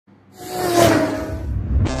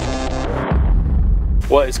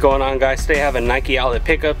What is going on, guys? Today I have a Nike outlet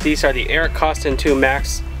pickup. These are the Eric Koston 2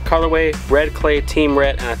 Max colorway, red clay, team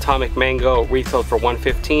red, and atomic mango, retailed for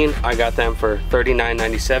 $115. I got them for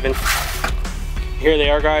 $39.97. Here they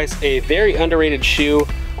are, guys. A very underrated shoe.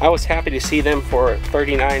 I was happy to see them for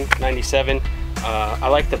 $39.97. I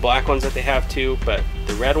like the black ones that they have too, but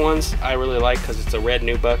the red ones I really like because it's a red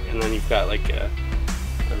nubuck, and then you've got like a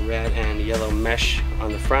red and yellow mesh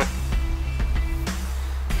on the front.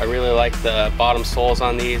 I really like the bottom soles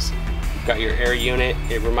on these. You've got your air unit.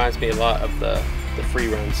 It reminds me a lot of the free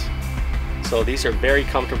runs. So these are very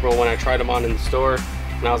comfortable. When I tried them on in the store,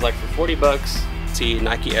 and I was like, for 40 bucks, see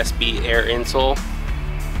Nike SB Air insole.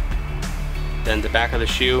 Then the back of the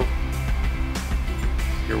shoe,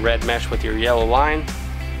 your red mesh with your yellow line.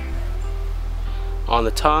 On the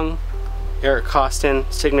tongue, Eric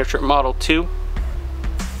Koston Signature Model 2.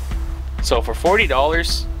 So for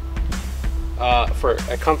 $40, for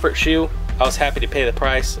a comfort shoe, I was happy to pay the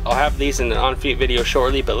price. I'll have these in an on-feet video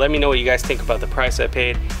shortly, but let me know what you guys think about the price I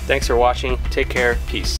paid. Thanks for watching. Take care. Peace.